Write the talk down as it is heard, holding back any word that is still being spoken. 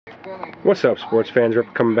What's up, sports fans?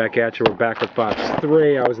 Rip coming back at you. We're back with box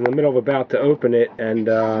 3. I was in the middle of about to open it, and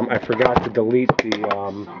I forgot to delete the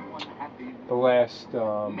last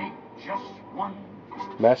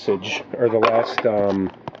message, or the last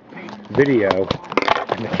video,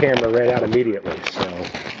 and the camera ran out immediately, so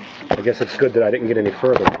I guess it's good that I didn't get any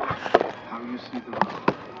further.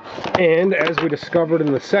 And as we discovered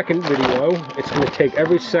in the second video, it's going to take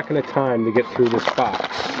every second of time to get through this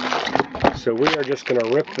box. So we are just going to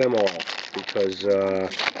rip them off because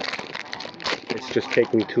it's just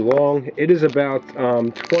taking too long. It is about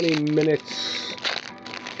 20 minutes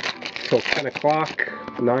till 10 o'clock,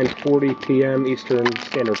 9:40 p.m. Eastern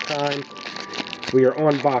Standard Time. We are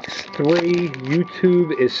on box 3.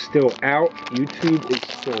 YouTube is still out. YouTube is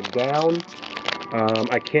still down.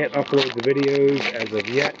 I can't upload the videos as of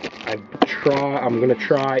yet. I'm going to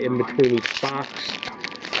try in between each box,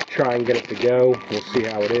 try and get it to go. We'll see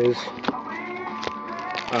how it is.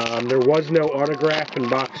 There was no autograph in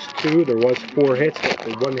box 2. There was 4 hits, but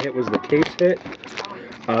the one hit was the case hit.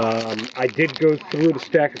 I did go through the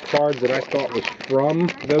stack of cards that I thought was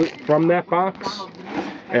from that box,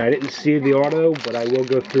 and I didn't see the auto, but I will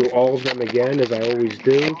go through all of them again, as I always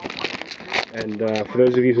do. And for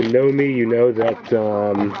those of you who know me, you know that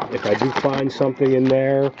if I do find something in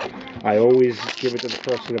there, I always give it to the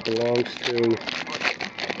person it belongs to.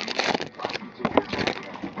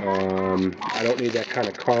 I don't need that kind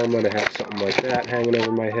of karma to have something like that hanging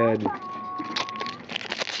over my head,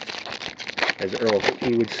 as Earl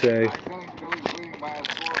E would say.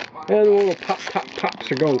 And the little pop, pop,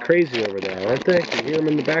 pops are going crazy over there, aren't they? You hear them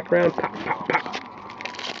in the background? Pop, pop, pop.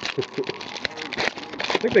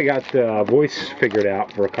 I think they got voice figured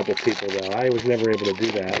out for a couple people, though. I was never able to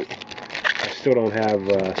do that. I still don't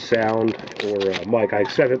have sound or mic. I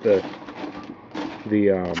accepted the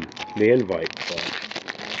invite, but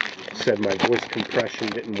said my voice compression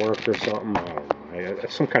didn't work or something. I don't know.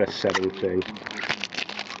 Some kind of setting thing.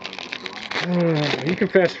 You can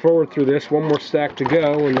fast forward through this. One more stack to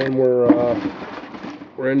go, and then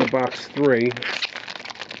we're into box 3.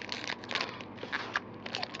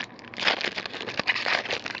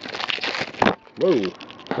 Whoa,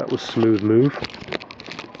 that was a smooth move.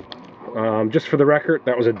 Just for the record,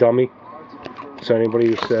 that was a dummy. So anybody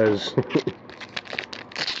who says,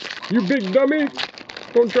 "You big dummy,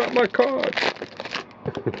 don't drop my card."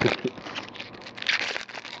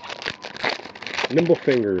 Nimble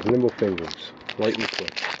fingers, light and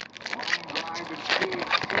quick.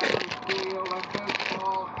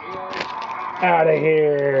 Out of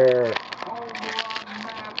here!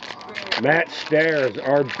 Matt Stairs,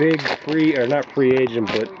 our big not free agent,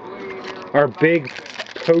 but our big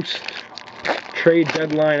post-trade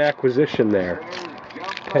deadline acquisition there.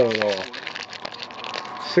 Paying off.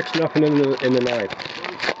 6-0 in the ninth.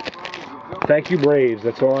 Thank you, Braves.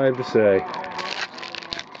 That's all I have to say.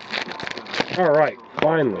 Alright,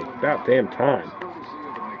 finally. About damn time.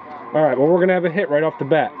 Alright, well, we're going to have a hit right off the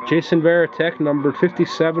bat. Jason Varitek, number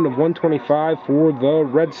 57 of 125 for the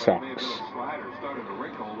Red Sox.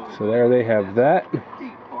 So there they have that.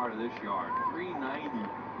 Part of this yard, 390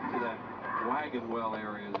 to that wagon well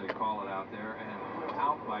area, as they call it out there, and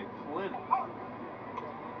out by plenty.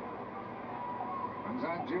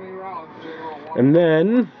 And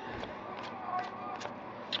then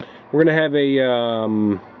we're going to have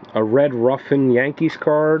a red Ruffin Yankees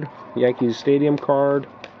card, Yankees Stadium card.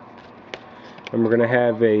 And we're going to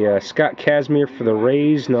have a Scott Kazmir for the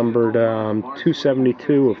Rays, numbered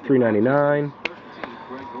 272 of 399.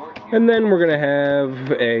 And then we're going to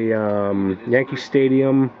have a Yankee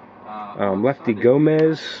Stadium Lefty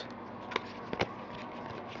Gomez.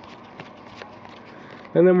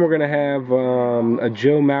 And then we're going to have a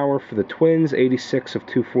Joe Mauer for the Twins, 86 of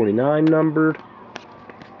 249 numbered.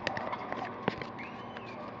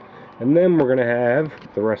 And then we're going to have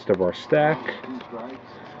the rest of our stack.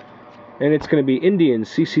 And it's going to be Indians,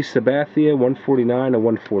 CC Sabathia, 149 of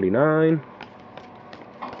 149.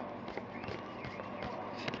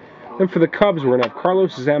 And for the Cubs, we're going to have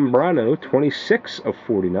Carlos Zambrano, 26 of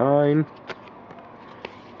 49.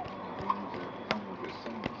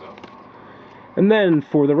 And then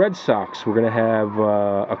for the Red Sox, we're going to have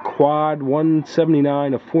a quad,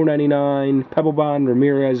 179 of 499, Pebblebond,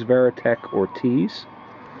 Ramirez, Varitek, Ortiz.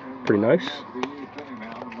 Pretty nice.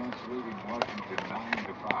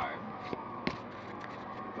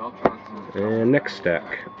 And next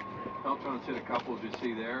stack. Beltran's hit a couple, as you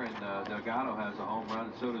see there, and Delgado has a home run,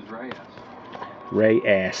 and so does Reyes.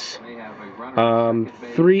 Reyes.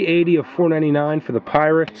 380 of 499 for the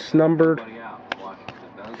Pirates, numbered.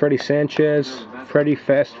 Freddie Sanchez, Freddie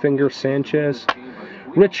Fast Finger Sanchez.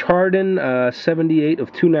 Rich Harden, 78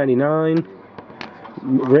 of 299.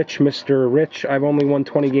 Rich, Mr. Rich. I've only won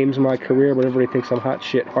 20 games in my career, but everybody thinks I'm hot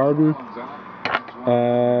shit. Harden.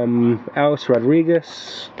 Alex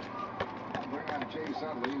Rodriguez.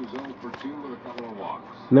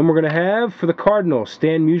 And then we're going to have, for the Cardinals,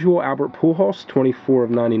 Stan Musial, Albert Pujols, 24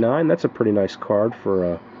 of 99. That's a pretty nice card for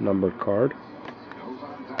a numbered card.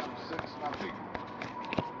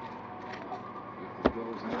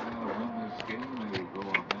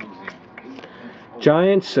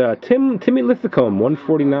 Giants, Timmy Lithicum,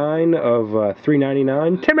 149 of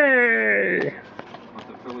 399. Timmy! What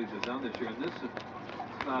the Phillies have done this year, and this is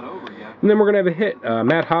not over yet. And then we're going to have a hit.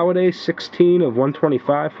 Matt Holliday, 16 of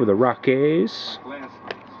 125 for the Rockies.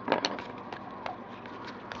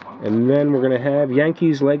 And then we're going to have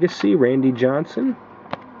Yankees Legacy, Randy Johnson.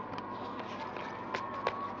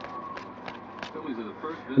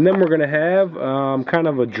 And then we're going to have kind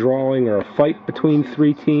of a drawing or a fight between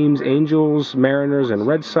three teams, Angels, Mariners, and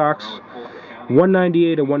Red Sox.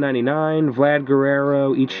 198 of 199, Vlad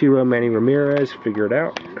Guerrero, Ichiro, Manny Ramirez. Figure it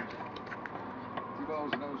out.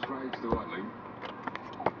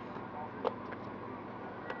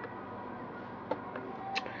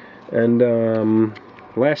 And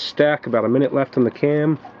last stack, about a minute left on the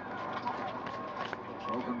cam.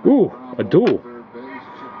 Ooh, a duel.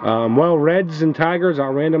 Well, Reds and Tigers,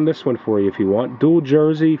 I'll random this one for you if you want. Dual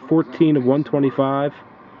jersey, 14 of 125.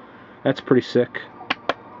 That's pretty sick.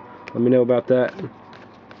 Let me know about that.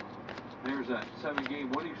 There's that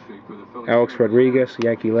 7-game winning streak for the Phillies. Alex Rodriguez,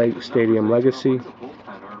 Yankee Stadium Legacy.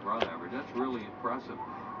 That's really impressive.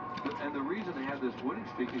 And the reason they have this winning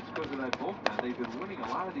streak is because of that bullpen. They've been winning a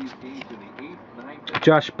lot of these games in the 8th, 9th.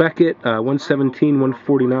 Josh Beckett, 117,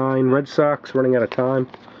 149. Red Sox, running out of time.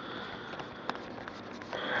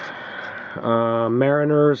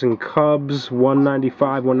 Mariners and Cubs,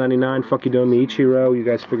 195, 199. Fukidomi Ichiro, you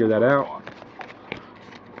guys figure that out.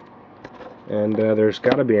 And there's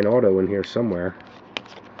got to be an auto in here somewhere.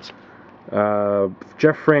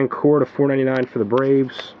 Jeff Francoeur to 499 for the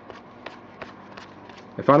Braves.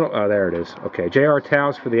 If I don't, oh, there it is. Okay, J.R.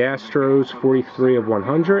 Towns for the Astros, 43 of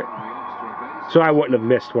 100. So I wouldn't have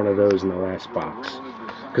missed one of those in the last box,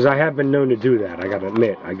 because I have been known to do that. I got to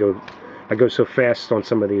admit, I go so fast on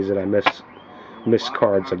some of these that I miss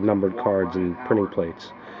cards, like numbered cards and printing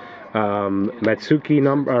plates. Matsuki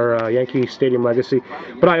Yankee Stadium Legacy.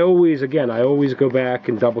 But I always go back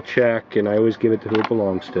and double check, and I always give it to who it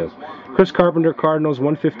belongs to. Chris Carpenter, Cardinals,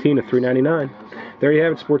 115 of 399. There you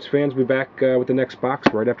have it, sports fans. We'll be back with the next box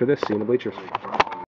right after this. See you in the bleachers.